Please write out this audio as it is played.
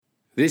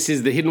This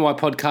is the Hidden Why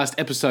Podcast,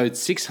 episode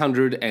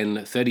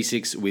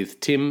 636 with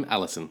Tim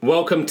Allison.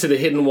 Welcome to the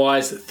Hidden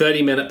Why's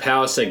 30-minute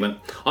power segment.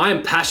 I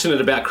am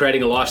passionate about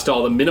creating a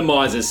lifestyle that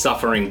minimizes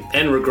suffering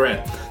and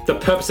regret. The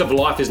purpose of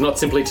life is not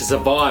simply to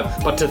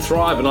survive, but to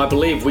thrive, and I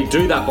believe we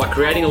do that by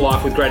creating a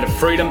life with greater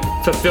freedom,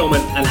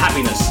 fulfillment, and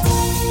happiness.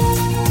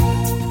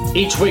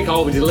 Each week I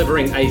will be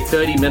delivering a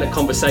 30-minute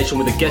conversation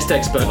with a guest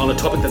expert on a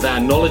topic that they are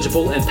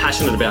knowledgeable and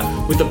passionate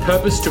about, with the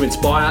purpose to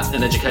inspire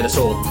and educate us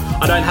all.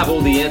 I don't have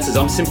all the answers,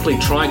 I'm simply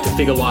trying to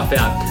figure life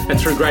out, and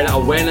through greater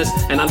awareness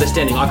and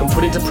understanding I can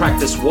put into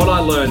practice what I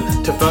learn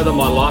to further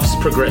my life's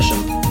progression.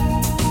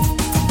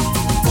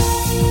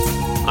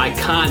 I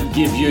can't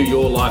give you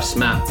your life's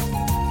map.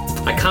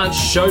 I can't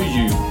show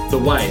you the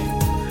way,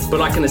 but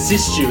I can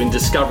assist you in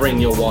discovering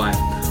your why.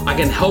 I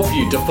can help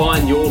you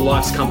define your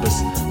life's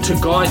compass, to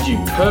guide you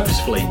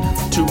purposefully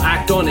to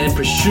act on and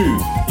pursue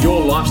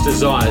your life's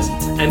desires,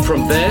 and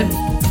from there,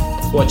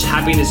 watch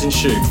happiness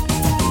ensue.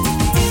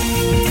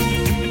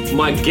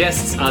 My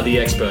guests are the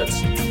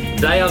experts.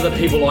 They are the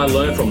people I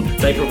learn from.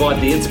 They provide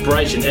the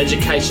inspiration,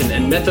 education,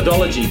 and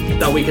methodology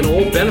that we can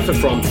all benefit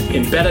from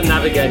in better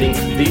navigating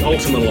the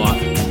ultimate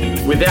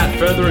life. Without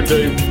further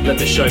ado, let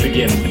the show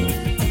begin.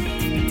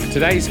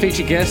 Today's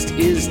featured guest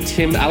is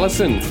Tim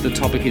Allison. The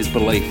topic is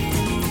belief.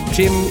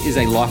 Tim is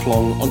a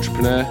lifelong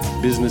entrepreneur,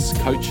 business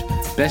coach,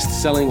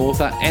 best-selling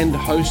author, and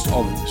host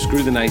of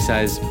Screw the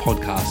Naysayers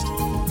podcast.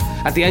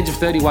 At the age of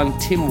 31,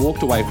 Tim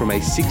walked away from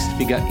a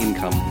six-figure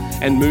income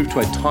and moved to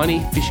a tiny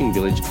fishing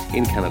village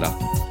in Canada.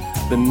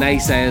 The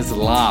naysayers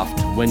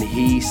laughed when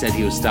he said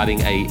he was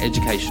starting an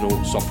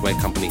educational software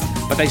company,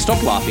 but they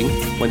stopped laughing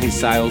when his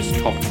sales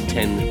topped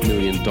 $10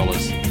 million.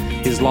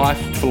 His life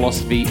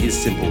philosophy is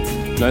simple: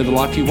 know the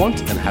life you want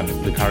and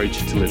have the courage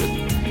to live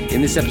it.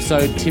 In this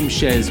episode, Tim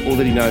shares all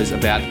that he knows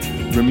about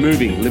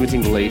removing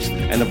limiting beliefs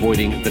and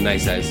avoiding the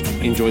naysayers.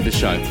 Enjoy the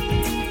show.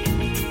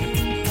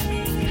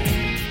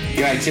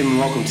 G'day, Tim, and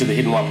welcome to the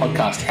Hidden Why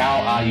Podcast.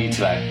 How are you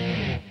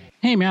today?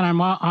 Hey, man,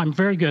 I'm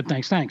very good,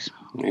 thanks.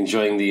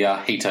 Enjoying the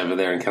heat over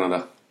there in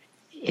Canada?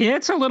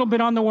 It's a little bit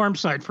on the warm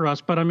side for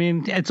us, but I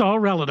mean, it's all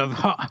relative.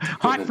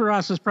 Hot for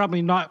us is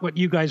probably not what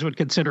you guys would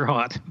consider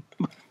hot.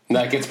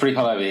 No, it gets pretty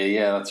hot over here,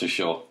 yeah, that's for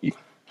sure.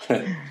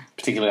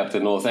 Particularly up the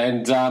north.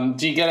 And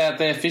do you get out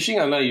there fishing?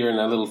 I know you're in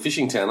a little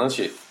fishing town, aren't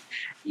you?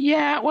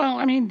 Yeah, well,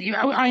 I mean,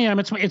 I am.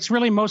 It's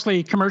really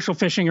mostly commercial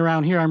fishing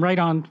around here. I'm right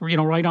on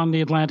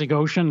the Atlantic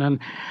Ocean, and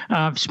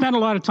I've spent a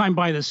lot of time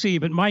by the sea.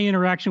 But my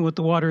interaction with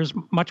the water is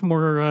much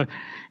more.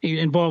 It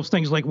involves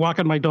things like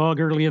walking my dog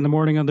early in the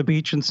morning on the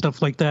beach and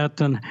stuff like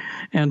that,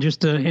 and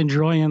just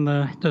enjoying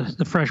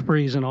the fresh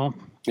breeze and all.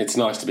 It's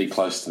nice to be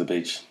close to the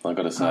beach, I've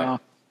got to say.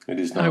 It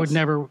is nice.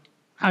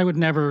 I would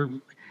never.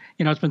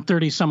 You know, it's been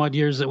 30 some odd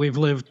years that we've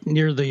lived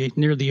near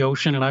the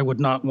ocean, and I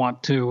would not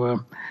want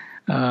to,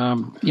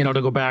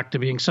 to go back to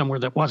being somewhere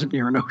that wasn't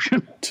near an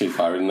ocean. Too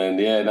far inland,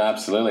 yeah, no,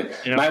 absolutely.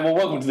 Yep. Mate, well,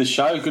 welcome to the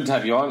show. Good to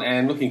have you on,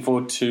 and looking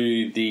forward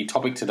to the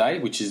topic today,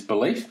 which is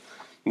belief.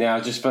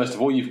 Now, just first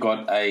of all, you've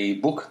got a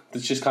book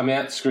that's just come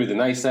out, Screw the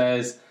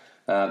Naysayers.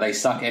 They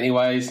Suck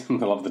Anyways. I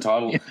love the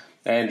title. Yeah.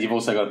 And you've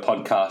also got a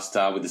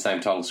podcast with the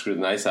same title, Screw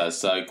the Naysayers.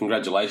 So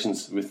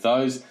congratulations with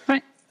those.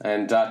 Right.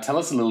 And tell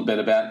us a little bit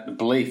about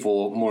belief,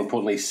 or more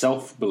importantly,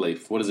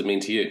 self-belief. What does it mean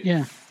to you?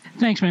 Yeah,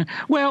 thanks, man.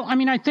 Well, I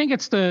mean, I think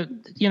it's the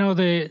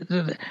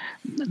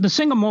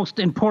single most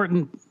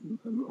important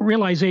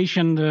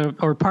realization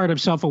or part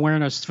of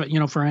self-awareness,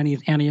 for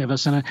any of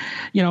us. And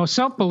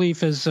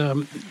self-belief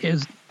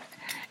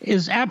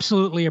is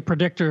absolutely a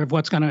predictor of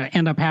what's going to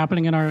end up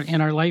happening in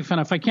our life. And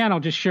if I can, I'll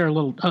just share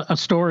a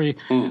story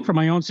from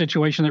my own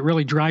situation that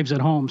really drives it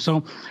home.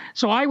 So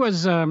I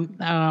was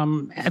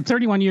at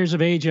 31 years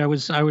of age. I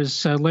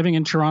was living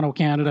in Toronto,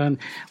 Canada,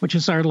 which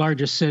is our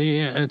largest city.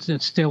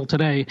 It's still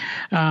today.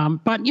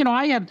 But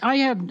I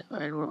had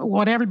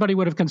what everybody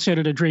would have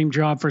considered a dream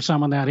job for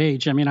someone that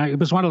age. I mean, it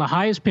was one of the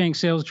highest paying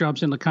sales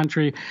jobs in the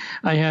country.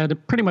 I had a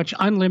pretty much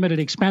unlimited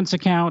expense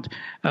account,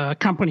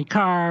 company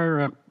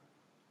car.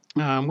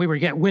 We were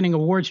winning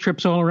awards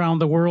trips all around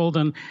the world,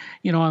 and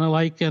and the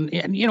like, and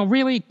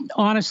really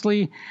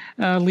honestly,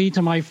 Lee,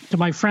 to my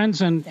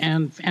friends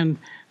and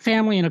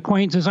family and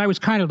acquaintances, I was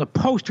kind of the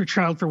poster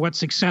child for what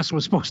success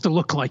was supposed to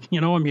look like.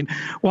 I mean,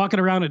 walking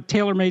around in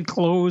tailor-made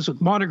clothes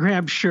with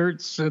monogrammed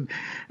shirts, and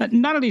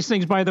none of these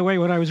things, by the way,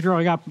 when I was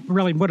growing up,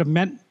 really would have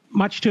meant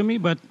much to me,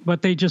 but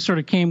they just sort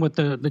of came with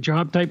the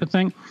job type of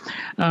thing.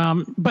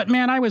 But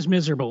man, I was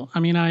miserable. I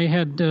mean, I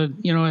had,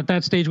 at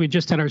that stage, we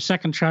just had our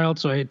second child.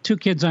 So I had two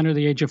kids under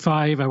the age of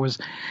 5. I was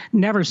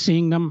never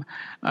seeing them.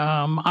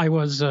 I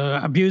was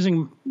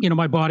abusing,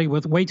 my body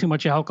with way too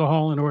much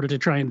alcohol in order to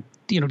try and,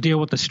 deal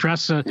with the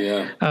stress, of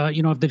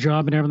the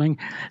job and everything.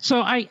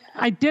 So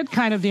I did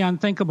kind of the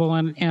unthinkable,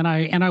 and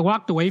I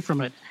walked away from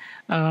it.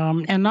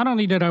 And not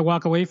only did I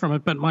walk away from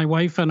it, but my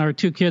wife and our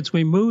two kids,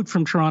 we moved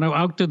from Toronto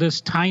out to this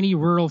tiny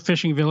rural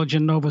fishing village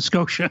in Nova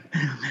Scotia.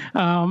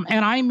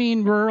 And I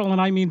mean rural and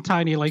I mean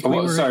tiny. Like,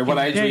 what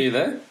age were you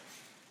there?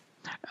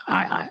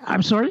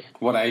 I'm sorry?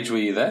 What age were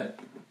you there?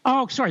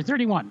 Oh, sorry,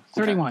 31.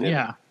 31,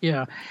 Okay,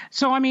 yeah.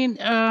 So, I mean,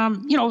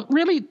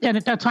 really, and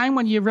at that time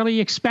when you really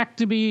expect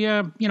to be,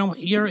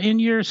 you're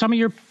in some of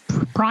your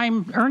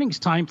prime earnings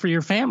time for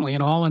your family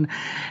and all.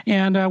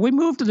 And we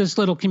moved to this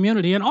little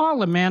community, and all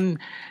the men,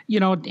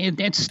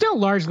 it's still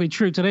largely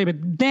true today. But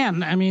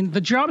then, I mean, the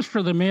jobs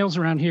for the males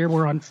around here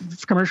were on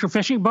commercial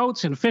fishing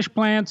boats and fish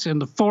plants in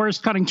the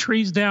forest, cutting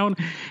trees down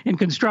in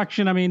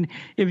construction. I mean,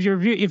 if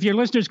your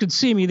listeners could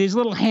see me, these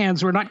little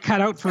hands were not cut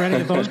out for any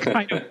of those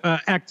kind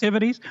of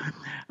activities.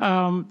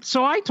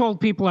 So I told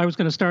people I was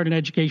going to start an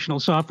educational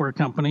software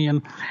company,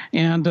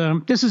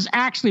 and this is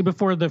actually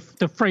before the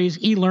phrase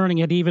e-learning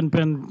had even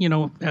been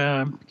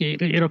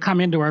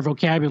come into our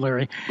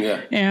vocabulary.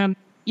 Yeah. And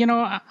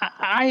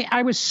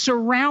I was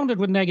surrounded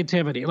with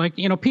negativity. Like,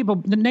 people,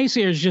 the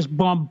naysayers just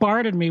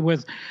bombarded me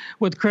with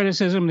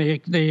criticism.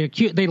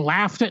 They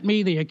laughed at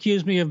me. They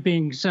accused me of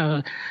being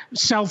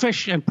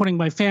selfish and putting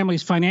my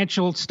family's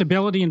financial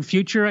stability and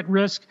future at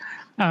risk.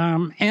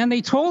 And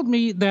they told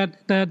me that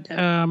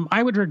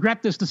I would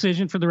regret this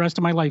decision for the rest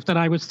of my life, that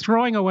I was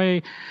throwing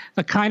away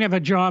the kind of a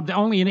job that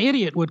only an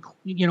idiot would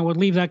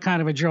leave that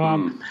kind of a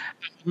job,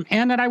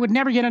 and that I would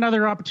never get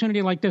another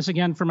opportunity like this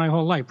again for my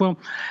whole life. Well,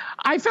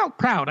 I felt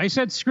proud. I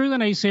said, screw the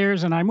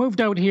naysayers, and I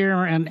moved out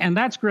here, and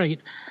that's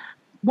great.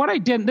 What I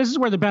did, this is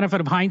where the benefit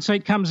of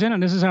hindsight comes in,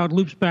 and this is how it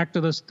loops back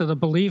to the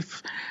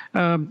belief,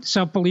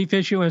 self-belief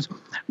issue, is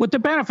with the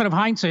benefit of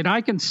hindsight,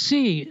 I can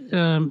see,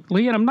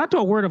 Lee, and I'm not to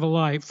a word of a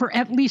lie, for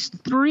at least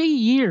 3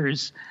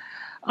 years,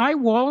 I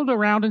wallowed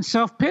around in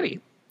self-pity.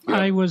 Yeah.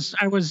 I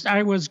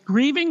was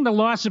grieving the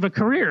loss of a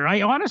career.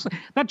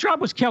 That job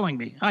was killing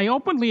me. I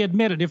openly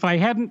admitted if I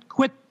hadn't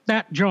quit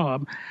that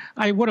job,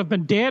 I would have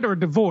been dead or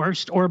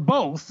divorced or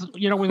both,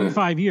 within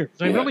 5 years.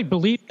 I really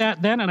believed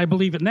that then, and I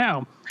believe it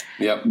now.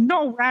 Yep.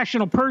 No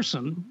rational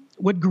person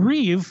would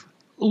grieve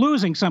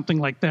losing something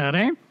like that,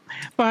 eh?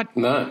 But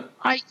no.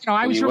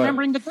 I was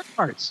remembering the good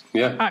parts.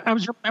 Yeah. I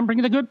was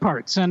remembering the good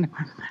parts, and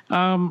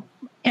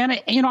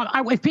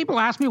if people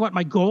ask me what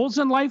my goals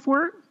in life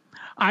were,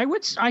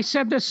 I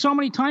said this so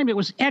many times, it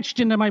was etched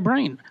into my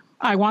brain.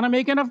 I want to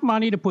make enough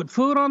money to put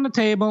food on the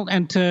table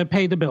and to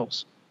pay the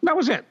bills. That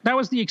was it. That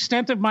was the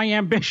extent of my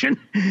ambition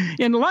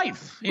in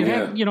life.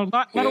 Let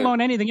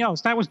alone anything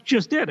else. That was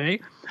just it, eh?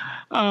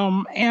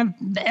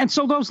 And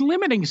so those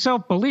limiting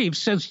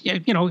self-beliefs, as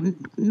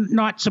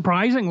not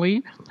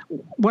surprisingly,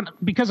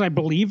 because I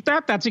believed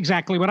that's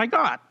exactly what I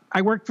got.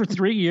 I worked for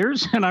 3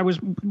 years, and I was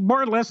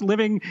more or less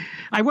living,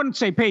 I wouldn't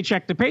say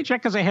paycheck to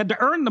paycheck because I had to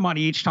earn the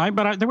money each time,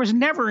 but there was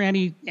never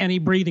any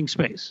breathing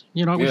space.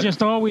 It was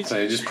just always... So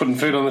you're just putting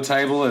food on the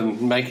table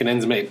and making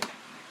ends meet.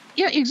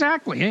 Yeah,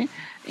 exactly. Eh?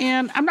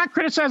 And I'm not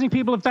criticizing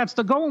people if that's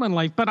the goal in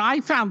life, but I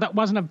found that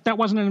wasn't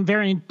a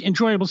very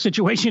enjoyable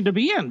situation to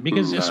be in,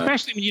 because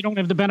especially when you don't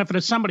have the benefit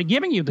of somebody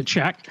giving you the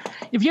check,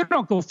 if you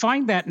don't go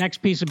find that next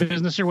piece of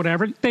business or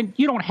whatever, then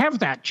you don't have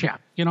that check,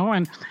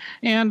 but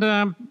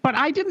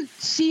I didn't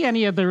see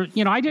any other,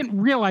 I didn't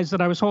realize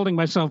that I was holding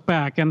myself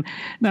back. And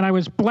then I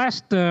was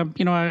blessed, a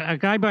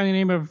guy by the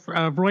name of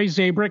Roy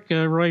Zabrick,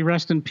 Roy,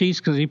 rest in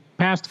peace, because he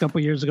passed a couple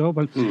of years ago,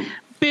 but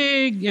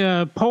big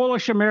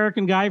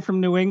Polish-American guy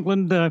from New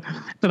England that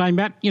I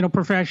met,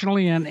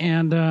 professionally. And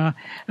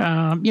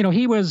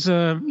he was,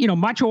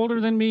 much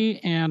older than me.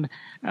 And,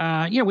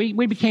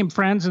 we became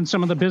friends in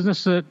some of the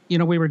business that,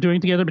 we were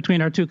doing together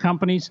between our two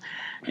companies.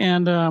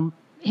 And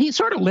he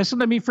sort of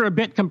listened to me for a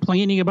bit,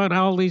 complaining about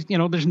all these,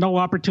 there's no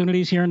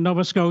opportunities here in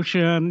Nova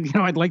Scotia. And,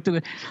 I'd like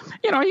to,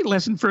 he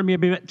listened to me a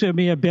bit.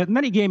 And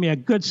then he gave me a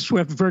good,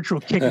 swift virtual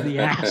kick in the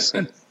ass.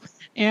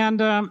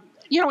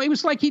 It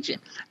was like the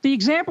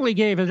example he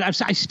gave, I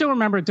still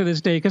remember it to this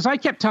day, because I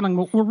kept telling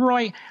him, well,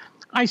 Roy,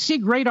 I see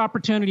great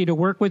opportunity to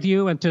work with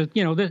you and to,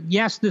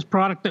 this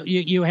product that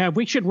you have,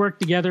 we should work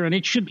together and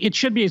it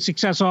should be a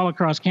success all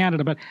across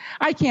Canada, but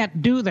I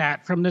can't do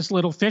that from this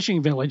little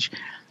fishing village.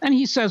 And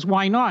he says,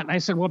 why not? And I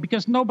said, well,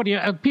 because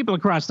people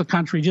across the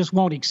country just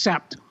won't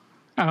accept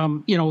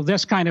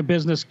this kind of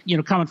business,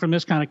 coming from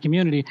this kind of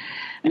community.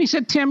 And he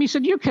said, Tim,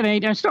 you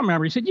Canadians, I still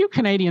remember, he said, you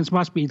Canadians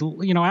must be,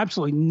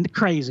 absolutely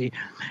crazy.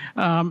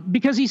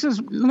 Because he says,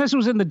 this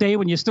was in the day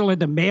when you still had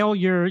to mail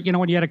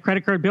when you had a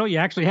credit card bill, you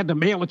actually had to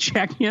mail a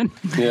check in.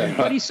 Yeah.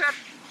 But he said,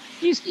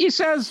 he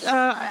says,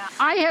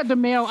 I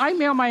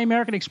mail my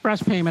American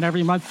Express payment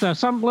every month to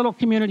some little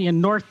community in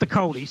North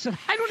Dakota. He said,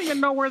 I don't even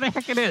know where the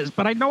heck it is,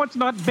 but I know it's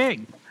not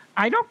big.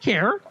 I don't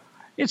care.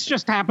 It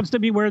just happens to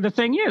be where the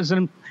thing is.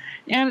 And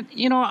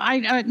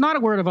I not a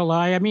word of a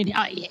lie. I mean,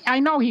 I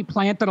know he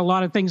planted a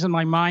lot of things in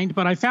my mind,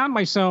 but I found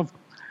myself,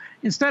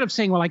 instead of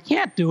saying, well, I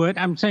can't do it,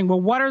 I'm saying,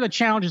 well, what are the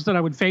challenges that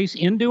I would face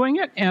in doing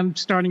it, and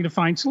starting to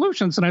find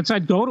solutions. And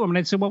I'd go to him and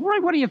I'd say, well,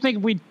 Roy, what do you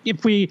think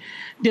if we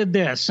did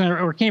this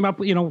or came up,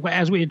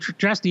 as we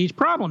addressed these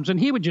problems? And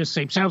he would just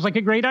say, sounds like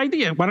a great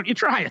idea. Why don't you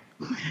try it?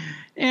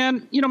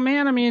 And,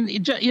 man, I mean,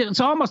 it's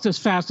almost as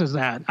fast as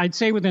that. I'd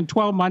say within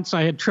 12 months,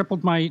 I had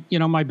tripled my,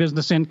 my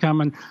business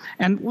income.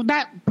 And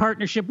that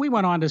partnership, we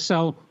went on to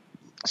sell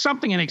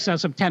something in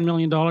excess of $10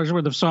 million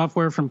worth of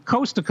software from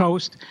coast to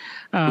coast,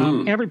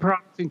 every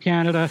province in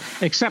Canada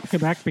except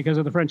Quebec because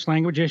of the French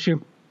language issue.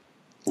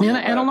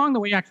 And along the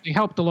way, actually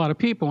helped a lot of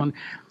people. And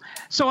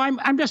so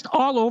I'm just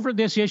all over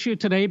this issue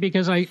today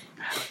because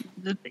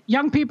the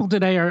young people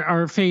today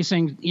are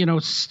facing,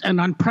 an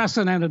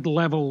unprecedented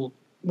level,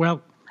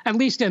 well, at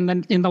least in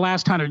the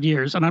last 100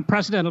 years, an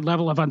unprecedented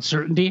level of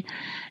uncertainty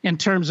in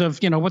terms of,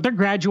 what they're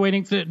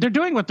graduating. They're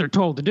doing what they're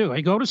told to do.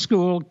 They go to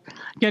school,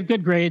 get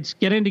good grades,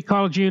 get into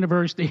college or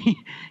university,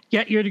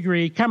 get your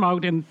degree, come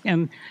out,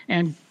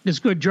 and this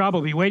good job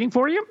will be waiting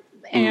for you.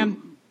 And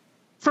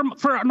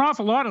for an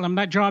awful lot of them,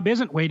 that job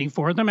isn't waiting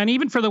for them. And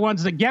even for the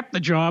ones that get the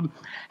job,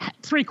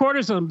 3/4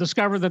 of them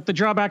discover that the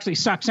job actually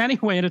sucks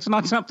anyway, and it's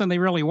not something they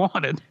really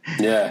wanted.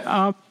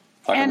 Yeah.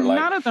 And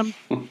none of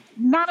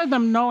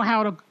them know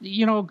how to,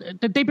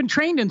 that they've been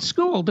trained in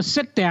school to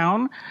sit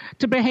down,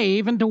 to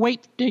behave, and to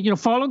wait,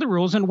 follow the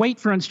rules and wait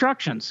for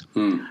instructions.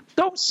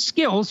 Those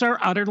skills are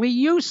utterly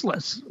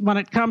useless when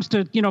it comes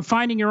to,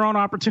 finding your own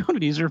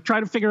opportunities or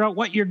trying to figure out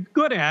what you're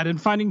good at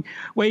and finding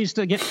ways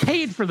to get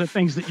paid for the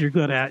things that you're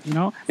good at,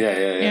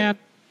 Yeah.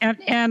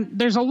 And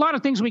there's a lot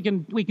of things we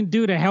can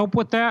do to help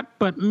with that,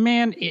 but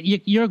man,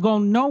 you're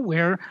going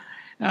nowhere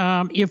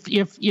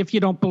if you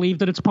don't believe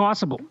that it's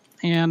possible.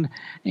 And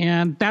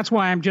that's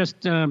why I'm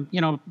just,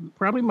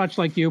 probably much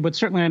like you, but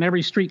certainly on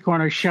every street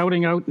corner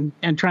shouting out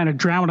and trying to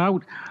drown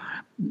out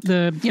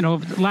I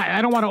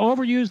don't want to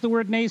overuse the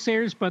word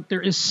naysayers, but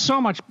there is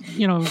so much,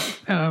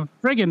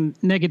 friggin'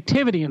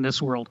 negativity in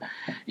this world.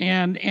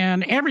 And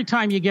every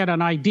time you get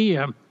an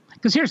idea,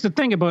 because here's the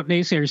thing about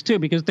naysayers too,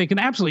 because they can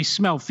absolutely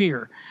smell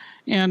fear.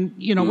 And,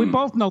 we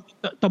both know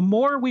the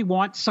more we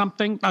want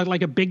something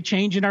like a big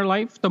change in our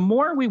life, the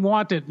more we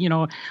want it,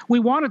 we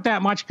want it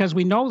that much because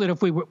we know that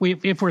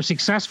if we're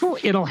successful,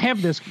 it'll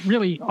have this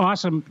really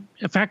awesome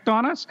effect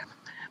on us.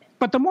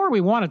 But the more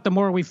we want it, the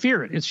more we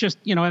fear it. It's just,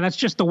 that's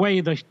just the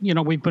way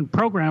we've been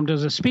programmed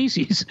as a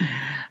species.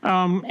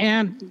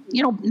 And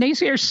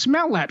naysayers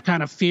smell that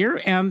kind of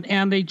fear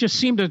and they just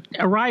seem to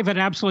arrive at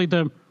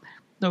absolutely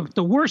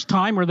the worst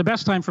time or the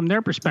best time from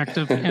their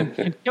perspective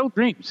and kill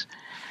dreams.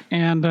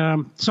 And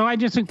so I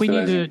just think we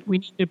need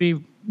to be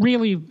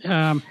really,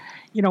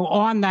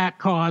 on that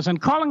cause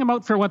and calling them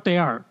out for what they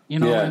are,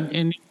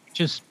 and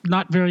just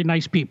not very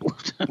nice people.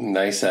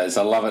 Naysayers,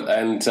 I love it.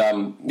 And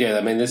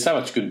there's so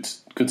much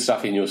good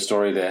stuff in your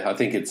story there. I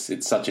think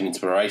it's such an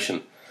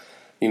inspiration,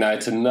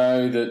 to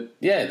know that,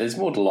 there's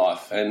more to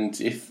life. And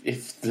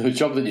if the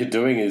job that you're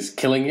doing is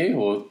killing you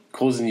or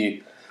causing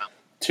you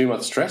too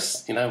much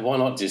stress, why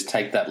not just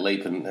take that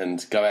leap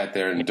and go out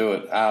there and do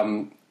it?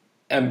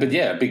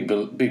 A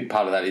big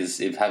part of that is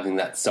having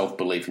that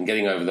self-belief and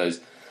getting over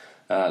those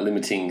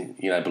limiting,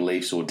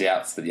 beliefs or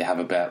doubts that you have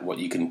about what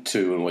you can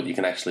do and what you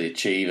can actually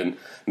achieve, and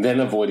then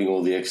avoiding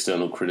all the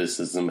external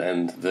criticism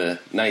and the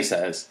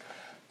naysayers.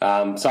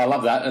 So I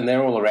love that, and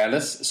they're all around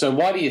us. So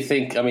why do you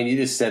think, you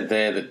just said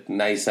there that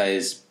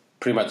naysayers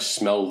pretty much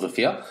smell the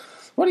fear.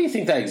 Why do you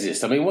think they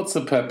exist? What's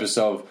the purpose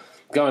of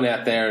going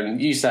out there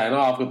and you saying,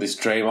 I've got this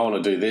dream, I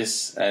want to do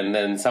this, and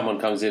then someone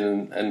comes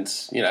in and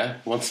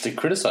wants to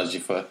criticize you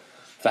for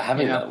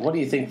having that? What do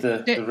you think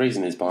the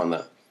reason is behind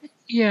that?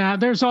 Yeah,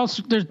 there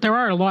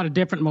are a lot of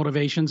different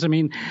motivations.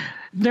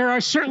 There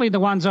are certainly the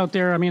ones out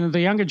there.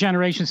 The younger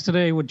generations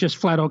today would just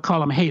flat out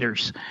call them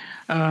haters.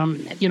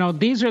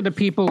 These are the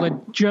people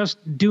that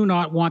just do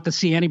not want to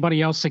see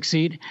anybody else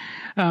succeed.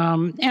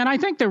 And I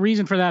think the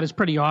reason for that is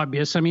pretty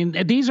obvious.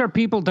 These are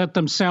people that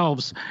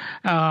themselves,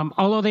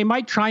 although they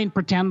might try and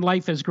pretend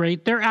life is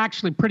great, they're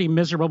actually pretty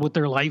miserable with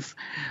their life.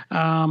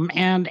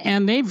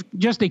 And they've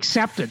just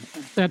accepted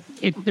that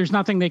there's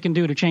nothing they can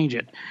do to change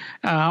it.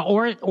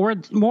 Or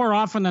more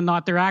often than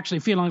not, they're actually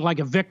feeling like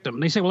a victim.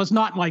 They say, well, it's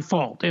not my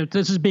fault.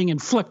 This is being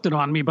inflicted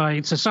on me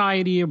by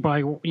society or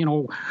by,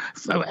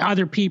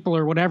 other people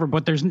or whatever.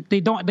 But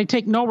they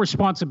take no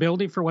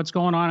responsibility for what's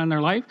going on in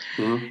their life.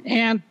 Mm-hmm.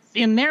 And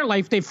in their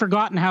life, they've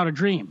forgotten how to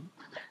dream.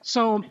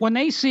 So when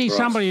they see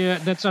somebody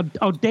that's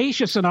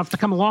audacious enough to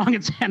come along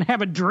and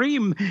have a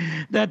dream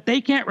that they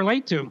can't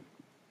relate to,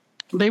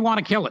 they want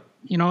to kill it.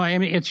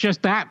 It's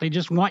just that. They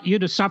just want you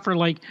to suffer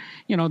like,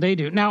 they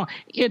do. Now,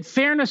 in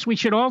fairness, we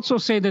should also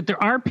say that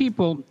there are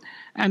people,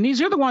 and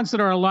these are the ones that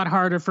are a lot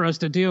harder for us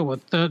to deal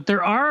with.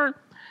 There are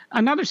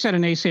another set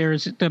of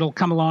naysayers that'll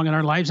come along in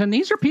our lives, and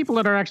these are people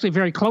that are actually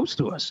very close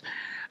to us.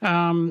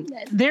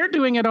 They're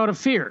doing it out of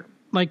fear.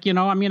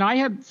 I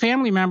had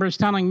family members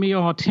telling me,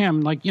 oh,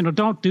 Tim,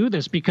 don't do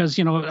this because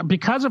they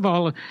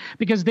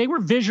were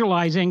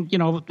visualizing,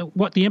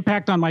 what the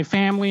impact on my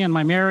family and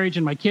my marriage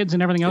and my kids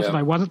and everything else if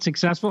I wasn't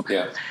successful.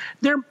 Yeah.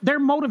 Their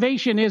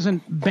motivation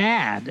isn't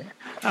bad.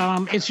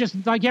 It's just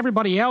like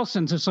everybody else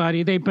in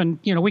society. They've been,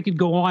 we could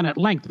go on at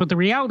length, but the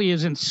reality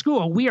is in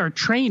school, we are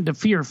trained to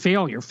fear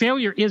failure.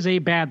 Failure is a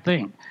bad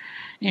thing.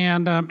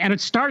 And it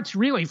starts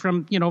really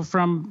from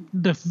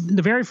the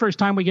very first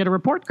time we get a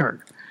report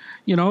card.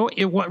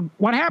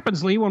 What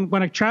happens, Lee,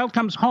 when a child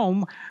comes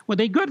home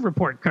with a good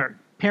report card?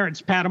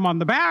 Parents pat them on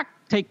the back,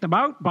 take them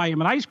out, buy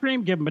them an ice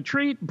cream, give them a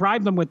treat,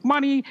 bribe them with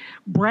money,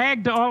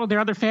 brag to all of their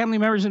other family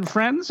members and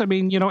friends. I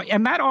mean,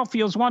 and that all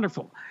feels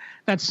wonderful.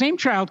 That same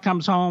child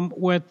comes home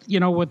with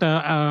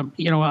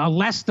a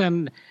less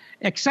than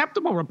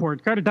acceptable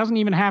report card. It doesn't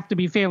even have to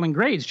be failing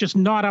grades, just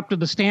not up to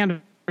the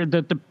standard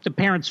that the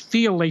parents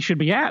feel they should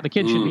be at, the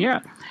kids should be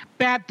at.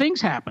 Bad things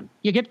happen.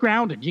 You get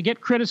grounded. You get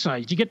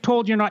criticized. You get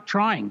told you're not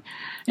trying,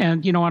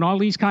 and all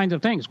these kinds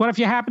of things. What if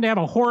you happen to have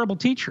a horrible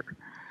teacher?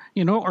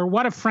 Or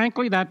what if,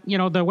 frankly, that,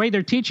 the way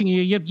they're teaching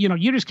you,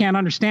 you just can't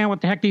understand what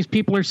the heck these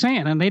people are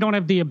saying, and they don't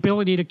have the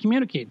ability to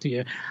communicate to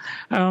you.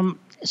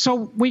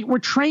 So we're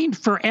trained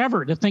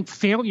forever to think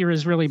failure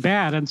is really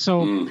bad. And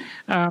so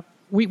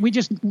we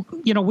just,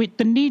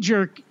 the knee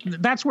jerk,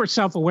 that's where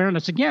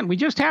self-awareness, again, we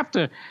just have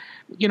to,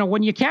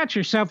 when you catch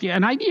yourself,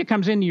 an idea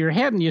comes into your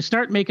head and you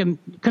start making,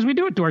 because we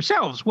do it to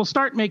ourselves, we'll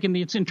start making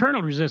its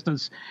internal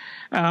resistance.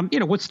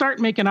 We'll start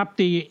making up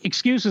the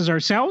excuses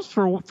ourselves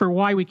for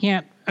why we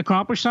can't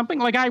accomplish something,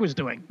 like I was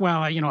doing.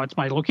 Well, it's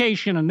my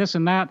location and this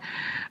and that.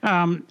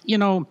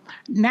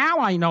 Now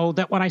I know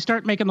that when I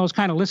start making those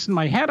kind of lists in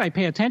my head, I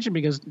pay attention,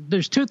 because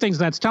there's two things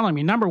that's telling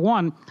me. Number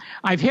one,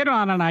 I've hit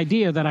on an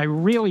idea that I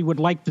really would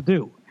like to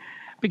do.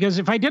 Because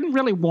if I didn't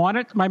really want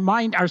it, my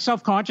mind, our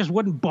self-conscious,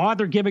 wouldn't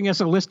bother giving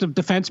us a list of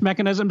defense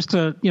mechanisms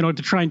to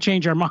try and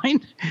change our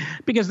mind,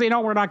 because they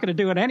know we're not going to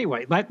do it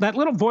anyway. That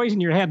little voice in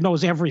your head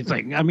knows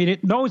everything. I mean,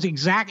 it knows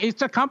exactly.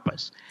 It's a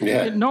compass.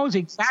 Yeah. It knows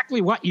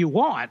exactly what you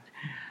want.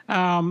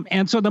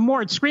 And so the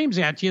more it screams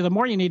at you, the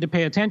more you need to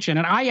pay attention.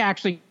 And I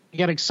actually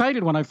get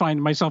excited when I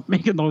find myself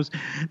making those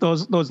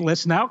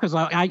lists now, because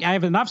I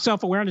have enough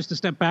self-awareness to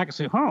step back and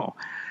say,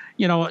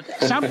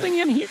 something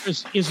in here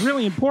is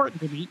really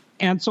important to me.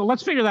 And so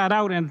let's figure that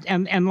out,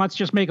 and let's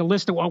just make a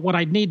list of what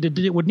I would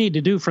need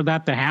to do for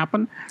that to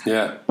happen.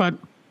 Yeah.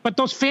 But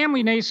those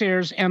family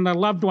naysayers and the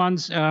loved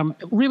ones,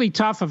 really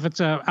tough if it's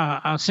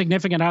a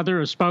significant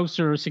other, a spouse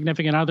or a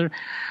significant other.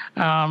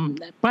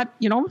 But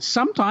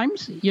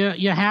sometimes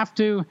you have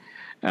to,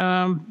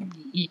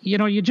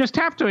 you just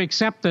have to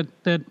accept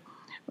that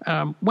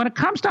when it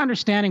comes to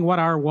understanding what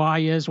our why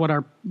is,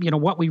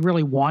 what we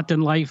really want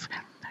in life,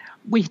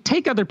 we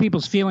take other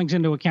people's feelings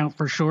into account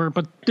for sure,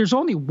 but there's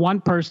only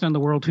one person in the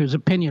world whose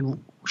opinion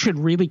should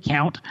really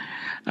count,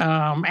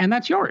 and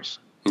that's yours.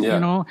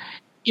 Yeah.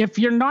 If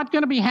you're not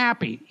going to be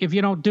happy if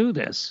you don't do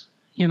this,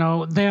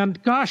 then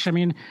gosh, I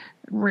mean,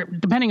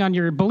 depending on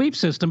your belief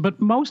system,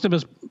 but most of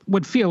us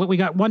would feel that we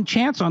got one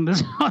chance on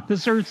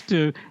this earth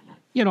to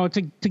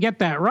get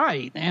that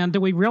right. And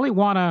do we really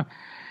want to?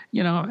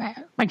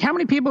 Like, how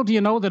many people do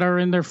you know that are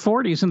in their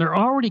 40s and they're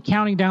already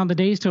counting down the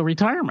days till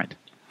retirement?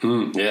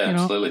 Yeah,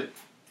 absolutely.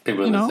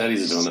 People in their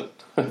 30s are doing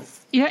it.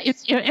 Yeah,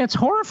 it's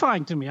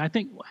horrifying to me. I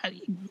think,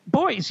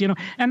 boys,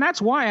 and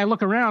that's why I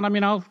look around. I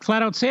mean, I'll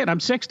flat out say it. I'm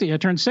 60. I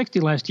turned 60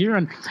 last year,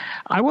 and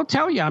I will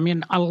tell you, I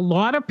mean, a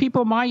lot of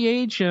people my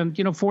age and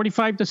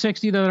 45 to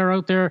 60 that are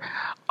out there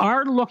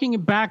are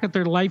looking back at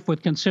their life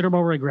with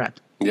considerable regret.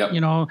 Yeah.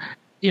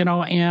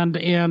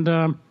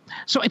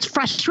 So it's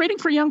frustrating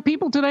for young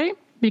people today,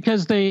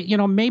 because they,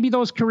 maybe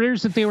those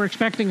careers that they were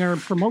expecting are,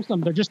 for most of them,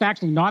 they're just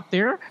actually not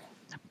there.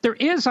 There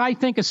is, I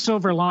think, a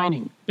silver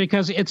lining,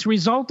 because it's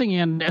resulting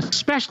in,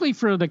 especially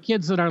for the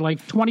kids that are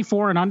like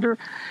 24 and under,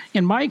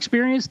 in my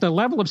experience, the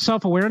level of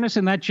self-awareness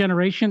in that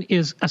generation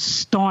is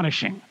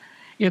astonishing.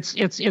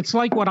 It's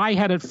like what I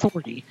had at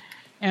 40,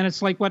 and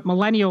it's like what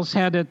millennials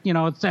had at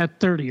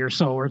 30 or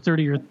so, or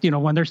 30, or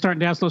when they're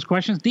starting to ask those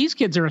questions. These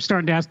kids are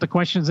starting to ask the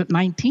questions at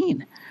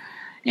 19.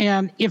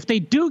 And if they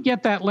do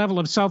get that level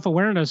of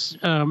self-awareness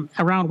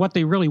around what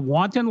they really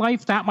want in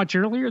life that much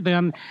earlier,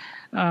 then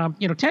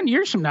 10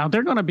 years from now,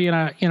 they're going to be in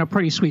a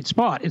pretty sweet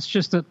spot. It's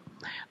just that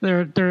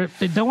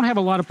they don't have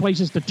a lot of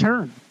places to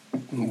turn.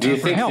 Do you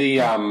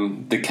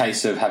think the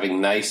case of having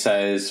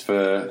naysayers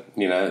for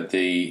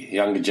the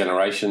younger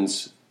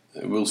generations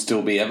will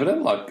still be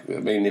evident? Like, I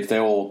mean, if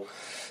they're all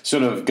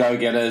sort of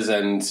go-getters,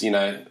 and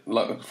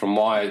look, from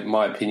my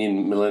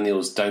opinion,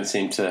 millennials don't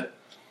seem to.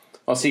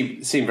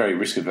 Seem very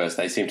risk averse.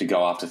 They seem to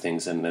go after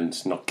things and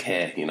just not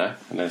care,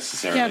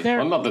 necessarily.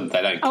 Yeah, not that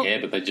they don't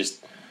care, but they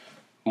just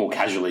more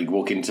casually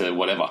walk into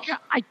whatever. Yeah,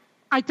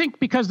 I think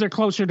because they're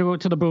closer to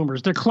the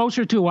boomers, they're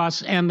closer to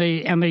us, and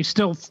they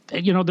still,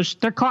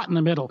 they're caught in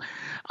the middle.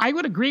 I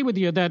would agree with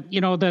you that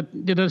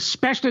that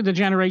especially the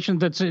generation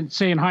that's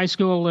say in high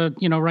school,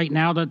 right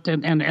now, that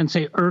and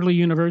say early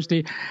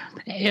university,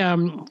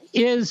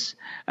 is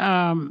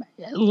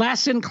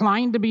less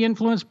inclined to be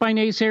influenced by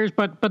naysayers.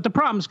 But the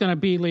problem's going to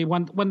be, Lee,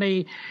 when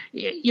they,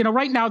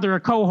 right now they're a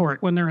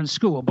cohort when they're in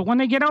school, but when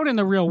they get out in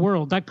the real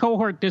world, that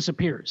cohort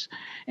disappears,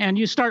 and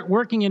you start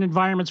working in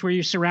environments where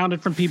you're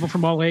surrounded from people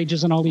from all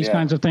ages and all these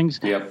kinds of things.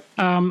 Yep.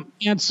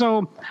 And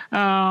so,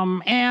 I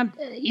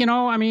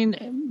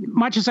mean,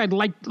 much as I'd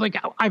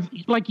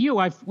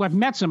I've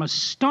met some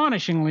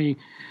astonishingly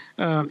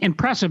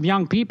impressive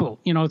young people.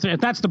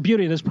 That's the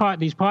beauty of these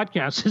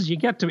podcasts, is you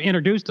get to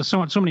introduce to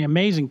so many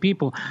amazing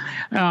people.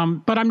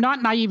 But I'm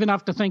not naive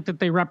enough to think that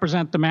they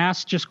represent the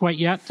mass just quite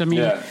yet. I mean,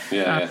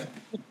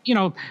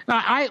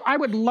 I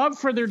would love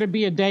for there to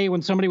be a day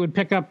when somebody would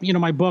pick up,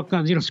 my book,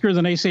 Screw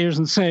the Naysayers,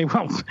 and say,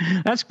 well,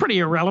 that's pretty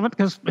irrelevant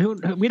because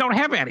we don't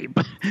have any.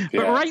 But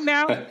right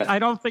now, I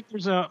don't think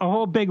there's a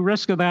whole big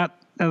risk of that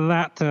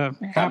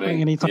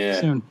happening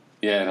anytime soon.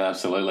 Yeah, no,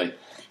 absolutely.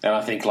 And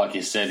I think, like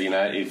you said,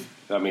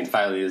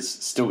 failure is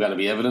still going to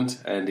be evident,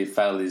 and if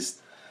failure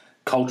is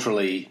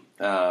culturally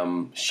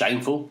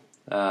shameful,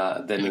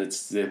 then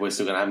we're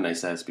still going to have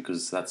naysayers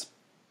because that's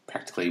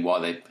practically why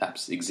they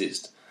perhaps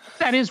exist.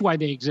 That is why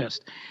they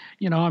exist.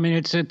 And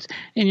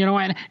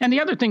the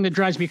other thing that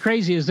drives me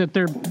crazy is that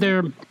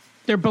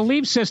their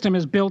belief system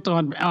is built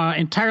on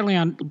entirely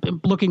on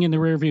looking in the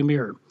rearview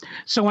mirror.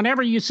 So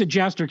whenever you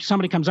suggest or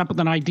somebody comes up with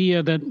an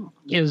idea that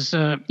is,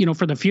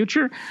 for the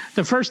future,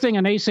 the first thing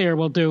a naysayer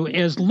will do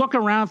is look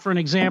around for an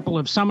example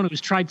of someone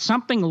who's tried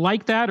something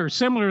like that or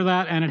similar to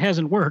that and it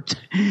hasn't worked.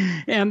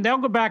 And they'll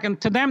go back,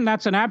 and to them,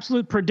 that's an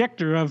absolute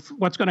predictor of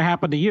what's going to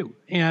happen to you.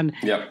 And,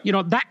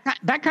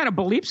 that kind of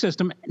belief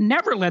system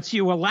never lets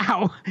you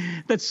allow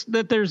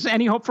that there's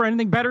any hope for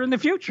anything better in the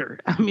future.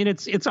 I mean,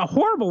 it's a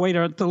horrible way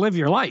to live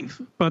your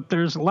life, but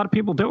there's a lot of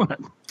people doing it.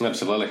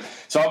 Absolutely.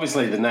 So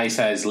obviously the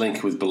naysayers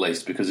link with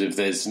beliefs, because if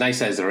there's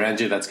naysayers around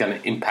you, that's going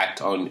to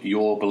impact on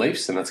your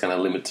beliefs, and that's going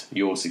to limit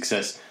your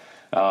success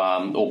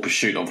or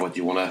pursuit of what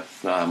you want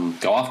to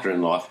go after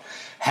in life.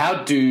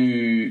 How do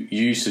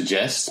you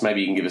suggest,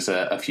 maybe you can give us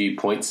a few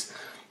points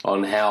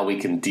on how we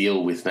can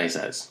deal with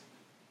naysayers?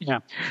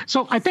 Yeah.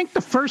 So I think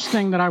the first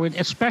thing that I would,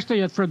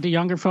 especially for the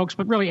younger folks,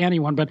 but really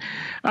anyone, but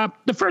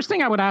the first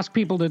thing I would ask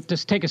people to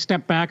just take a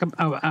step back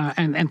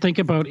and think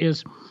about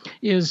is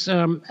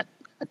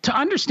to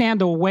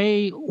understand the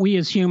way we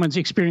as humans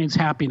experience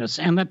happiness,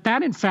 and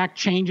that in fact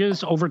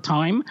changes over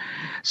time.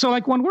 So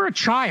like when we're a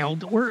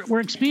child, we're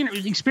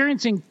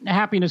experiencing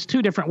happiness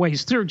two different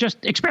ways, through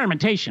just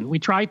experimentation. We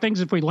try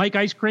things. If we like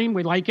ice cream,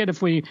 we like it.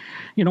 If we,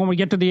 when we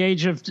get to the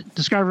age of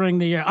discovering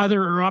the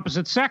other or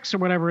opposite sex or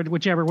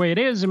whichever way it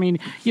is, I mean,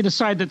 you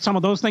decide that some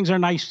of those things are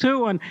nice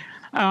too. And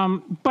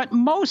but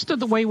most of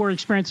the way we're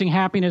experiencing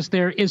happiness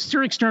there is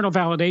through external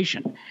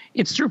validation.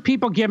 It's through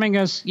people giving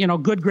us,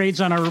 good grades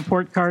on our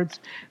report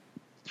cards,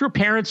 through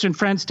parents and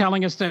friends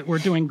telling us that we're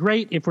doing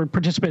great. If we're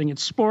participating in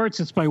sports,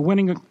 it's by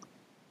winning,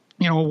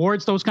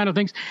 awards, those kind of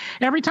things.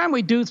 Every time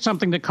we do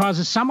something that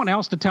causes someone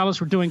else to tell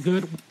us we're doing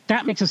good,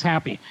 that makes us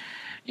happy.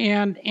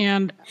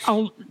 And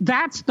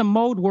that's the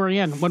mode we're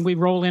in when we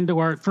roll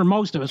into for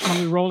most of us, when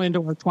we roll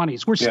into our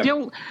 20s. We're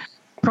still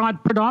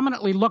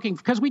predominantly looking,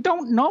 because we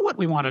don't know what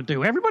we want to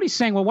do. Everybody's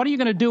saying, well, what are you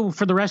going to do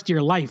for the rest of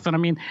your life? And I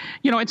mean,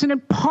 it's an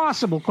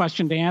impossible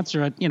question to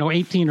answer at,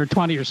 18 or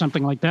 20 or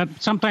something like that,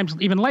 sometimes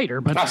even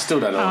later. But I still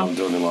don't know what I'm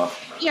doing in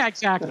life. Yeah,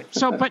 exactly.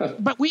 So,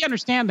 but we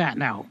understand that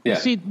now. Yeah.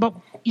 See, but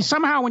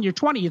somehow when you're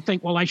 20, you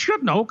think, well, I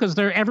should know because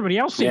everybody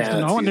else seems to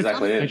know. And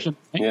exactly it.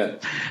 Yeah.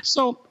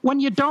 So when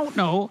you don't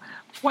know,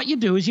 what you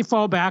do is you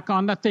fall back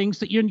on the things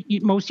that you're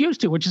most used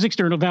to, which is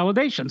external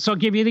validation. So I'll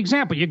give you an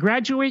example. You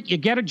graduate, you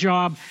get a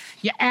job,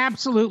 you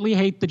absolutely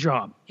hate the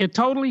job. It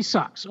totally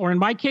sucks. Or in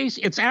my case,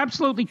 it's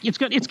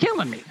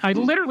killing me. I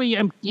literally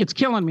am, it's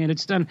killing me,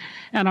 and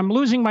I'm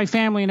losing my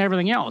family and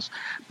everything else.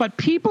 But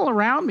people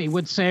around me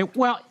would say,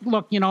 well,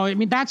 look,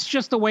 that's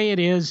just the way it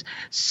is.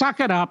 Suck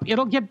it up.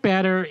 It'll get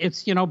better.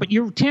 But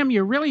Tim,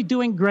 you're really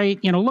doing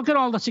great. Look at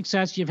all the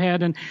success you've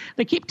had. And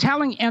they keep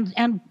telling,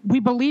 and we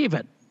believe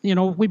it.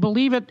 We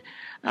believe it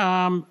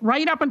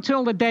right up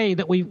until the day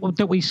that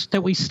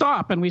we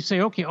stop and we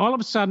say, okay, all of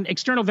a sudden,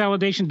 external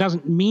validation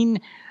doesn't mean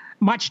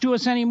much to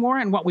us anymore.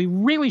 And what we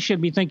really should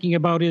be thinking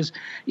about is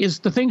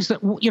the things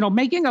that,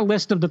 making a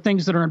list of the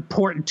things that are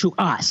important to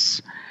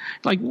us.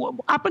 Like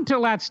up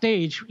until that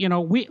stage,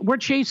 we're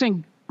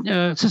chasing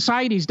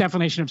society's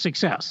definition of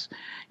success.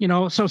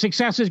 So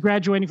success is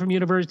graduating from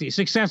university.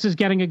 Success is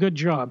getting a good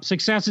job.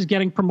 Success is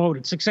getting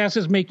promoted. Success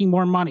is making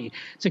more money.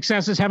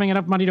 Success is having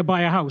enough money to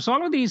buy a house.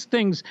 All of these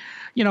things,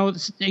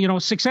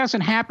 success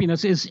and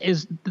happiness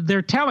is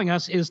they're telling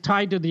us is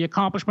tied to the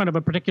accomplishment of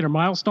a particular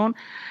milestone.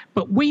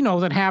 But we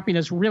know that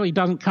happiness really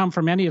doesn't come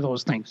from any of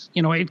those things.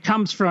 It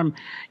comes from,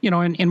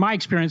 in my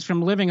experience,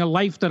 from living a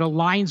life that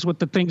aligns with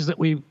the things that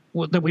we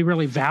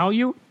really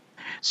value.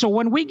 So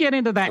when we get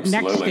into that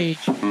next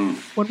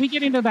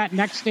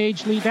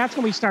stage, Lee, that's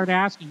when we start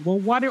asking, well,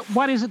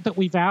 what is it that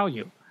we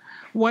value?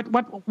 What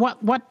are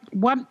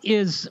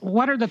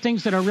the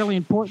things that are really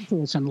important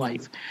to us in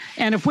life?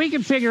 And if we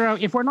can figure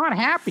out, if we're not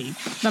happy,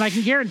 then I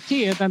can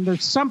guarantee you, then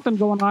there's something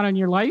going on in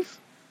your life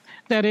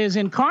that is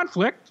in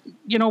conflict,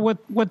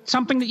 with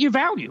something that you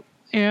value.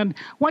 And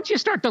once you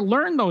start to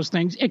learn those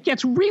things, it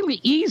gets really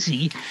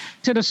easy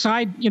to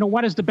decide,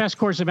 what is the best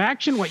course of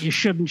action, what you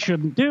should and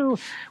shouldn't do,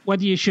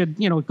 whether you should,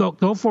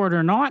 go for it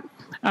or not.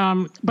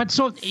 But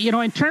so,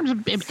 in terms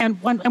of,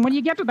 and when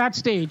you get to that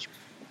stage,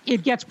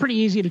 it gets pretty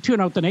easy to tune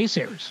out the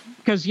naysayers,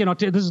 because,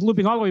 this is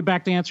looping all the way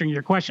back to answering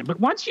your question. But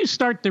once you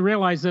start to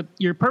realize that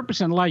your purpose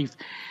in life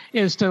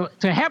is to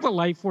have a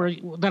life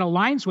that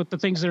aligns with the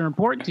things that are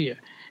important to you.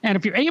 And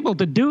if you're able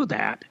to do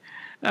that,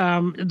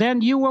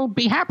 then you will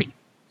be happy.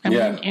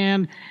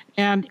 And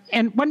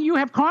when you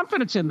have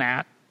confidence in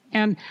that,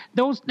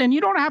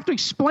 you don't have to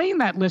explain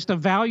that list of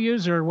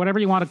values or whatever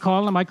you want to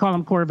call them. I call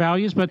them core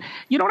values, but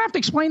you don't have to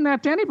explain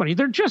that to anybody.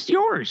 They're just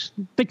yours.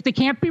 They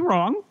can't be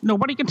wrong.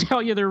 Nobody can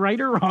tell you they're right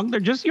or wrong. They're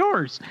just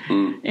yours.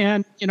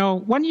 And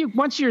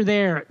once you're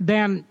there,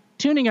 then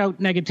tuning out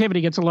negativity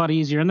gets a lot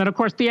easier. And then, of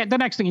course, the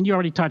next thing, and you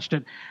already touched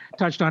on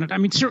it. I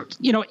mean,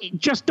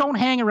 just don't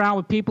hang around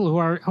with people who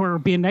are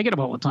being negative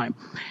all the time,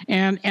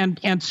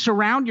 and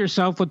surround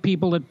yourself with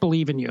people that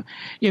believe in you.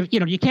 If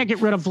you can't get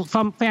rid of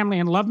family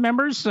and family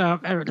members,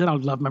 loved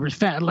ones,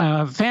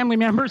 and family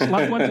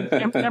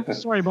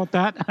members. Sorry about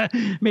that.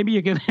 Maybe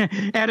you can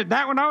edit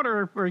that one out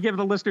or give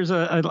the listeners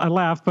a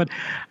laugh. But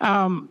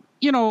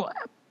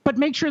but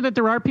make sure that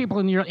there are people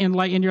in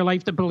your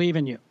life that believe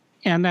in you.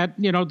 And that,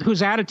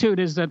 whose attitude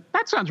is that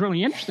sounds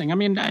really interesting. I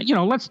mean,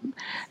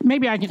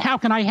 how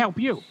can I help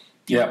you?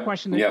 Yeah.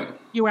 Question that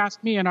you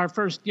asked me in our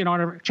first,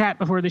 our chat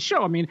before the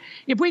show. I mean,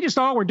 if we just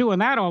all were doing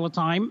that all the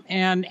time,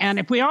 and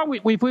if we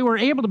were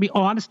able to be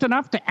honest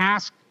enough to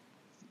ask,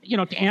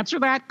 to answer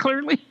that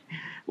clearly,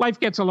 life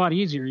gets a lot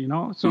easier,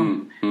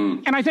 So,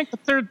 and I think the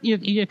third,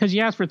 because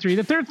you asked for three,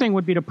 the third thing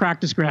would be to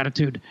practice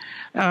gratitude.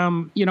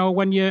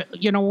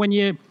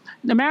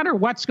 No matter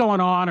what's going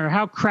on or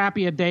how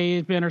crappy a day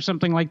has been or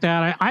something like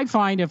that, I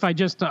find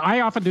I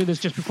often do this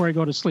just before I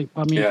go to sleep.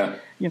 I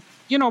mean,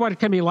 you know what it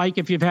can be like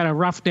if you've had a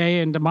rough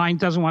day and the mind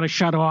doesn't want to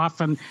shut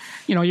off and,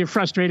 you're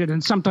frustrated.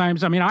 And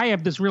sometimes, I mean, I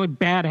have this really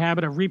bad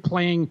habit of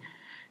replaying,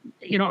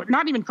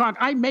 not even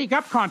I make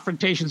up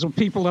confrontations with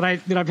people that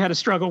I've had a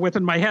struggle with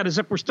in my head as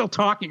if we're still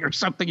talking or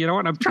something,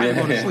 and I'm trying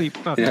to go to sleep.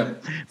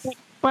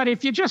 But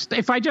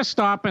if I just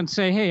stop and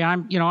say, hey,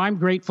 I'm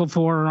grateful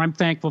for, or I'm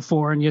thankful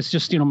for, and it's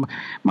just,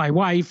 my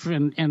wife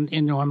and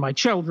my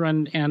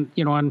children and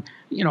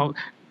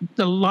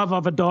the love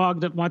of a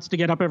dog that wants to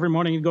get up every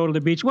morning and go to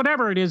the beach,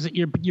 whatever it is that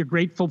you're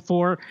grateful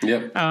for.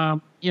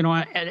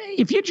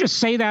 If you just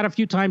say that a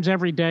few times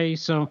every day,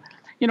 so,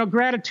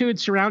 gratitude,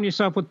 surround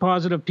yourself with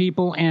positive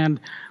people and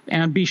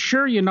be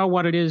sure you know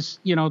what it is,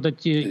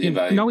 that you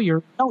know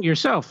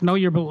yourself, know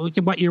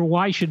what your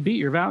why should be,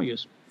 your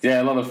values. Yeah,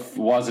 a lot of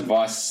wise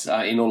advice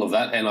in all of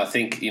that. And I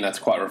think, it's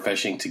quite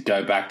refreshing to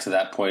go back to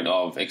that point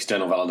of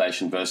external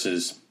validation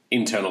versus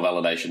internal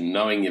validation,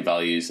 knowing your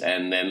values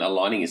and then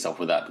aligning yourself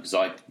with that. Because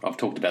I've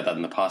talked about that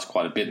in the past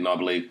quite a bit, and I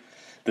believe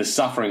the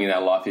suffering in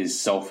our life is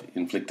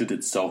self-inflicted,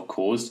 it's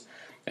self-caused.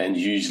 And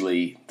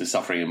usually the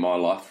suffering in my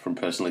life from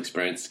personal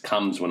experience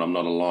comes when I'm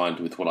not aligned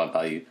with what I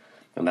value.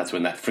 And that's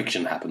when that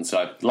friction happens.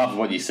 So love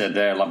what you said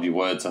there. Love your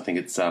words. I think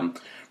it's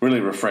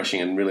really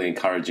refreshing and really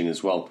encouraging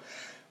as well.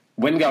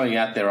 When going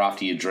out there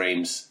after your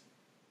dreams,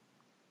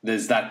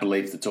 there's that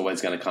belief that's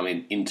always going to come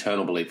in,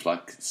 internal belief,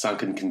 like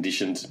sunken,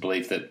 conditioned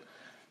belief that,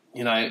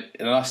 and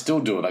I still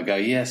do it. I go,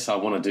 yes, I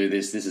want to do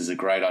this. This is a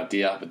great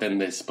idea. But then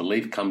this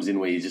belief comes in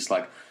where you're just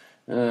like,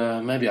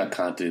 maybe I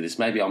can't do this.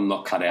 Maybe I'm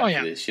not cut out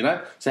for this,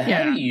 So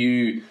how do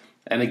you,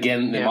 and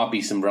again, there might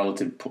be some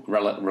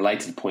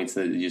related points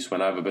that you just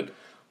went over, but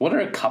what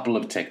are a couple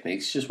of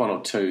techniques, just one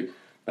or two,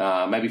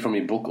 maybe from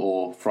your book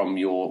or from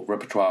your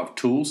repertoire of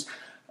tools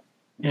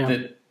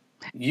that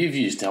you've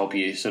used to help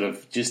you sort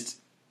of just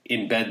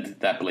embed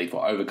that belief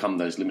or overcome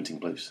those limiting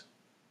beliefs?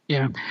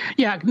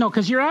 Yeah, no,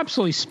 because you're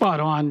absolutely spot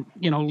on,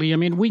 Lee. I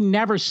mean, we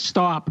never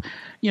stop.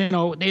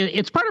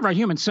 It's part of our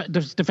human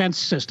defense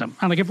system.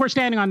 And like if we're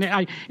standing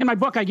in my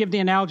book, I give the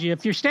analogy: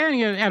 if you're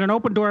standing at an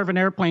open door of an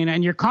airplane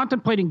and you're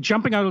contemplating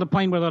jumping out of the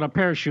plane without a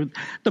parachute,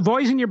 the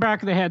voice in your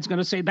back of the head is going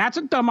to say, "That's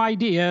a dumb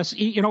idea,"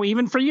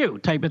 even for you,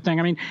 type of thing.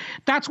 I mean,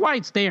 that's why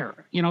it's there.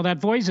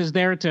 That voice is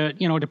there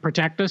to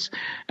protect us.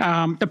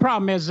 The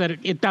problem is that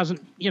it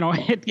doesn't.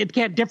 It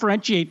can't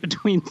differentiate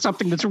between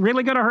something that's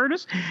really going to hurt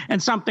us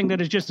and something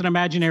that is just an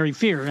imaginary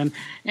fear.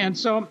 And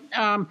so,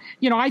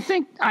 I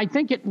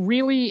think it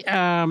really.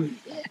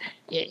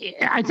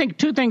 I think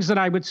two things that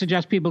I would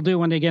suggest people do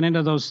when they get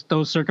into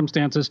those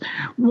circumstances.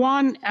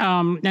 One,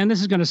 and this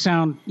is going to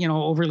sound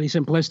overly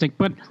simplistic,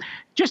 but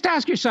just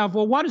ask yourself,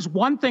 well, what is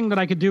one thing that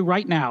I could do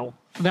right now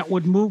that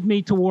would move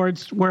me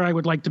towards where I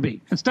would like to be,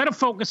 instead of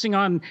focusing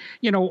on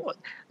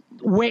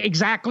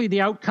exactly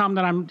the outcome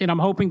that I'm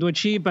hoping to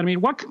achieve. But I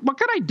mean, what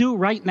can I do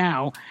right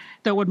now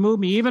that would move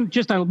me even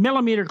just a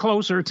millimeter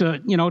closer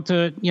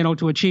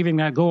to achieving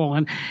that goal?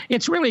 And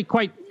it's really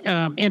quite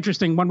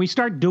interesting when we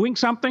start doing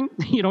something,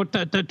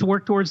 to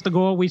work towards the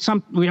goal. We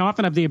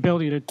often have the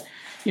ability to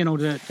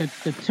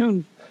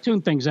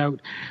tune things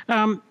out.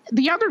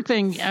 The other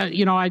thing,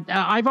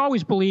 I've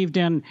always believed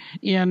in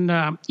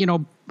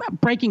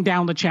breaking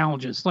down the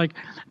challenges. Like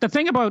the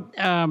thing about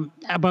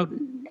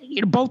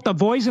both the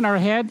voice in our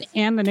head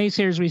and the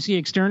naysayers we see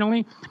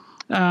externally.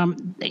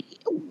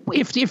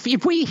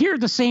 If we hear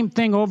the same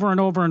thing over and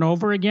over and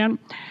over again,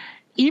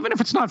 even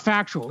if it's not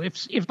factual,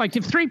 if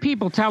three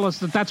people tell us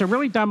that that's a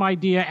really dumb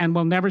idea and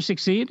we'll never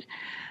succeed,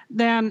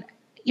 then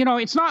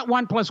it's not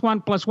 1 +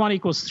 1 + 1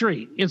 =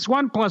 3. It's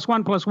 1 +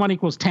 1 +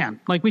 1 = 10.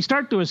 Like, we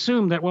start to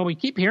assume that, well, we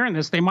keep hearing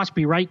this, they must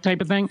be right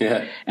type of thing.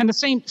 Yeah. And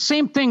the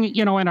same thing,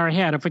 in our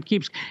head, if it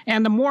keeps,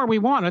 and the more we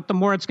want it, the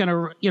more it's going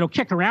to,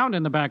 kick around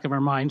in the back of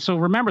our mind. So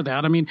remember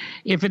that. I mean,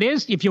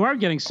 if you are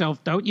getting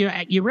self-doubt,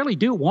 you really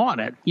do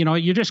want it.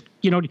 You're just,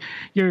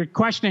 you're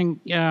questioning,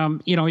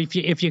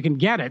 if you can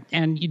get it.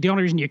 And the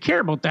only reason you care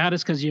about that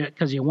is because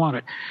you want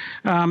it.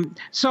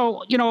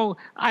 So,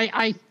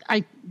 I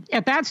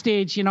at that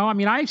stage,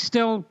 I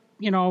still,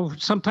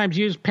 sometimes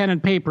use pen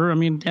and paper.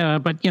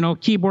 But,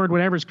 keyboard,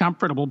 whatever's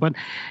comfortable. But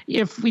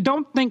if we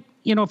don't think,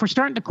 if we're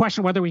starting to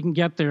question whether we can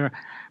get there,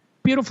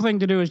 beautiful thing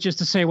to do is just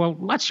to say, well,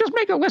 let's just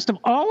make a list of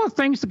all the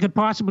things that could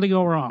possibly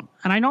go wrong.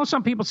 And I know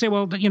some people say,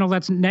 well,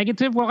 that's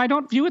negative. Well, I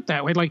don't view it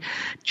that way. Like,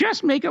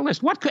 just make a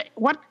list. What could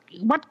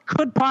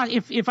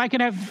if I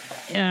could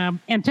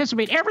have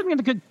anticipate everything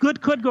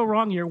that could go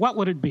wrong here, what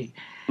would it be?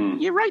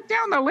 You write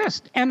down the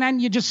list, and then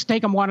you just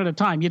take them one at a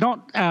time. You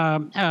don't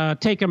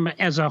take them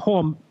as a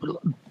whole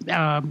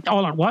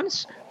all at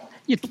once.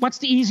 What's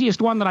the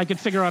easiest one that I could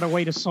figure out a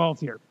way to solve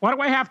here? What do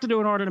I have to do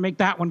in order to make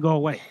that one go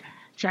away?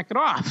 Check it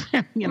off.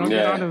 Get on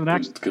to the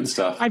next. Good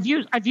stuff. I've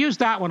used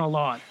that one a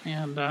lot,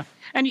 and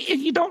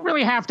you don't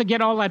really have to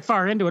get all that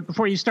far into it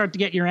before you start to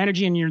get your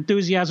energy and your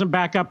enthusiasm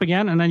back up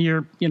again, and then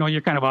you're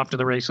kind of off to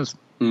the races.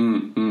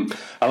 Mm-hmm.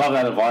 I love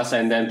that advice,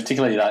 and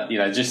particularly that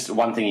just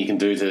one thing you can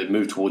do to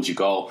move towards your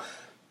goal.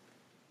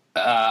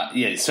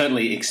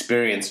 Certainly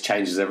experience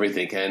changes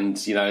everything,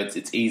 and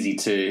it's easy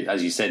to,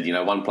 as you said,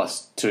 1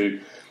 +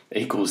 2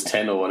 =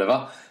 10 or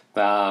whatever.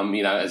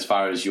 As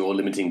far as your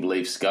limiting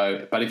beliefs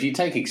go. But if you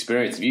take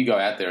experience, if you go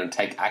out there and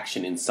take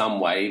action in some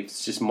way,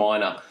 it's just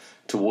minor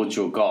towards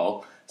your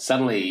goal,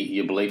 suddenly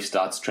your belief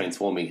starts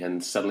transforming,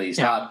 and suddenly you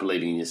start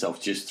believing in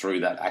yourself just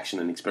through that action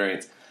and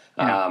experience.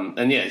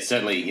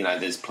 Certainly,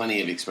 there's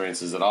plenty of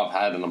experiences that I've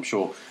had, and I'm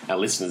sure our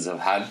listeners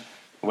have had,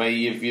 where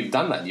you've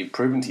done that, you've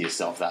proven to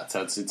yourself that.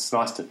 So it's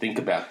nice to think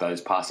about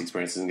those past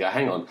experiences and go,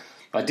 hang on,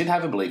 I did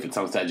have a belief at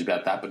some stage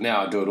about that, but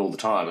now I do it all the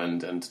time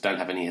and don't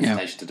have any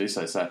hesitation to do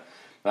so. So.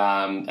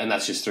 And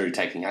that's just through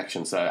taking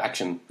action. So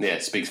action,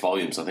 speaks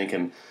volumes, I think,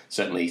 and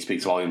certainly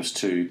speaks volumes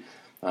to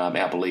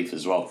our belief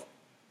as well.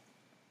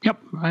 Yep,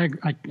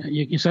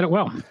 you said it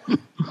well.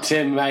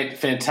 Tim, mate,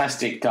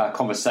 fantastic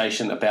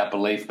conversation about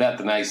belief, about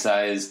the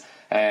naysayers,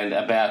 and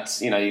about,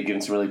 you've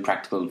given some really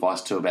practical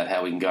advice too about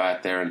how we can go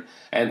out there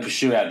and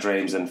pursue our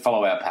dreams and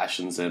follow our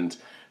passions and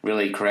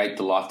really create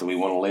the life that we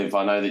want to live.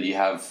 I know that you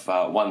have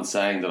one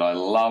saying that I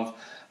love,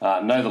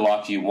 know the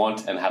life you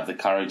want and have the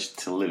courage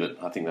to live it.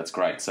 I think that's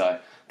great. So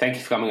thank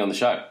you for coming on the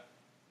show.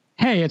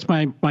 Hey, it's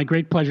my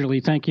great pleasure, Lee.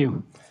 Thank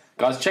you.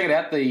 Guys, check it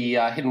out. The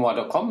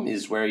hiddenwhy.com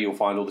is where you'll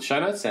find all the show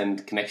notes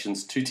and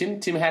connections to Tim.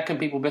 Tim, how can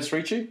people best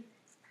reach you?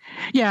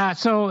 Yeah,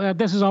 so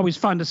this is always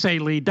fun to say,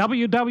 Lee.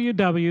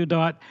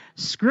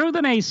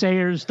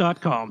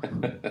 www.screwthenaysayers.com.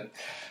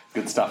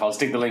 Good stuff. I'll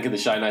stick the link in the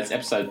show notes,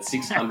 episode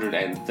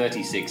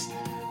 636. So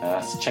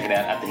check it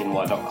out at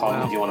thehiddenwhy.com.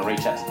 Wow. If you want to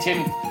reach out to Tim,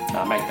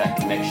 make that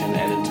connection.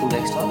 And until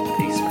next time,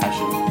 peace,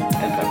 passion,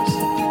 and purpose.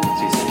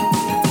 See you soon.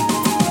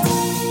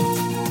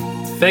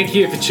 Thank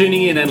you for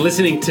tuning in and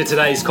listening to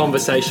today's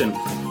conversation.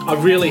 I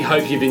really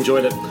hope you've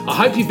enjoyed it. I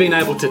hope you've been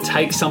able to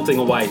take something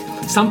away,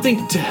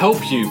 something to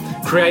help you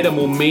create a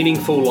more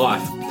meaningful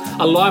life,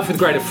 a life with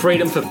greater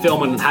freedom,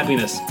 fulfillment, and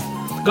happiness.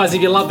 Guys,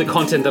 if you love the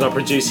content that I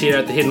produce here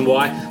at The Hidden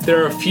Why,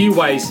 there are a few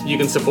ways you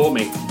can support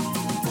me.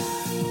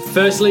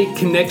 Firstly,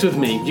 connect with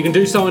me. You can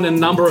do so in a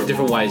number of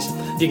different ways.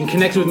 You can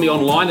connect with me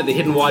online at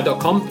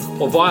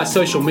thehiddenwhy.com or via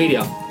social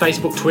media,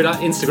 Facebook, Twitter,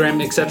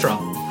 Instagram, etc.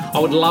 I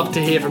would love to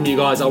hear from you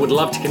guys. I would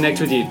love to connect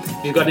with you.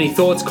 If you've got any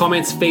thoughts,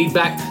 comments,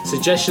 feedback,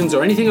 suggestions,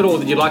 or anything at all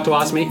that you'd like to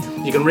ask me,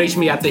 you can reach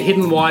me at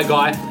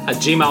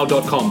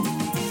thehiddenwhyguy@gmail.com.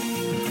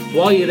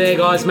 While you're there,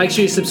 guys, make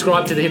sure you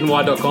subscribe to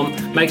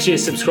thehiddenwhy.com. Make sure you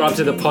subscribe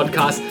to the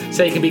podcast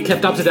so you can be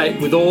kept up to date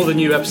with all the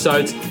new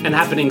episodes and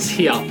happenings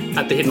here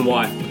at The Hidden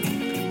Why.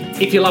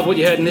 If you love what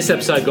you heard in this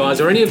episode,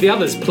 guys, or any of the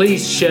others,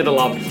 please share the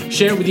love.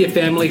 Share it with your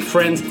family,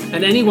 friends,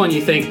 and anyone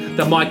you think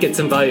that might get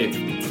some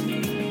value.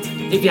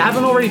 If you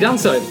haven't already done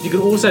so, you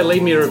can also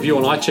leave me a review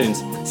on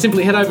iTunes.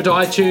 Simply head over to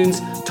iTunes,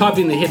 type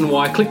in The Hidden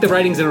Why, click the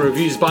ratings and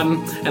reviews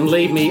button, and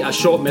leave me a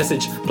short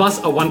message, plus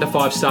a 1 to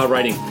 5 star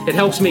rating. It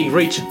helps me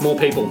reach more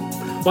people.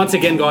 Once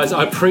again, guys,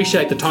 I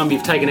appreciate the time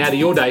you've taken out of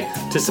your day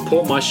to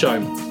support my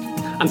show.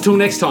 Until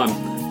next time,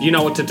 you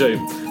know what to do.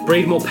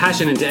 Breathe more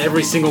passion into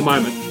every single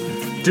moment.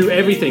 Do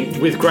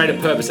everything with greater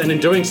purpose, and in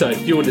doing so,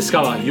 you will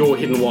discover your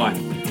hidden why.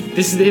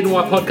 This is The Hidden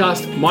Why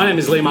Podcast. My name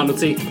is Lee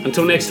Mundelsey.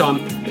 Until next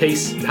time,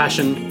 peace,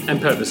 passion, and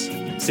purpose.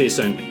 See you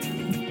soon.